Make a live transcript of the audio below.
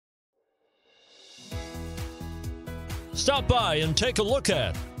Stop by and take a look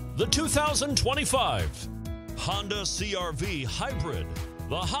at the 2025 Honda CR-V Hybrid.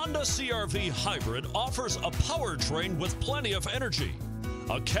 The Honda CR-V Hybrid offers a powertrain with plenty of energy,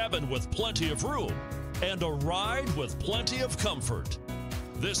 a cabin with plenty of room, and a ride with plenty of comfort.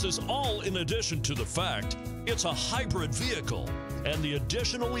 This is all in addition to the fact it's a hybrid vehicle and the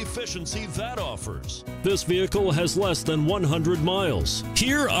additional efficiency that offers. This vehicle has less than 100 miles.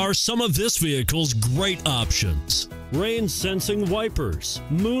 Here are some of this vehicle's great options: rain sensing wipers,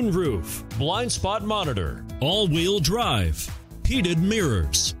 moonroof, blind spot monitor, all-wheel drive, heated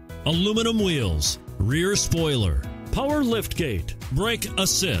mirrors, aluminum wheels, rear spoiler, power liftgate, brake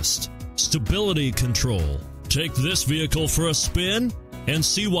assist, stability control. Take this vehicle for a spin and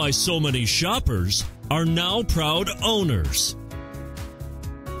see why so many shoppers are now proud owners.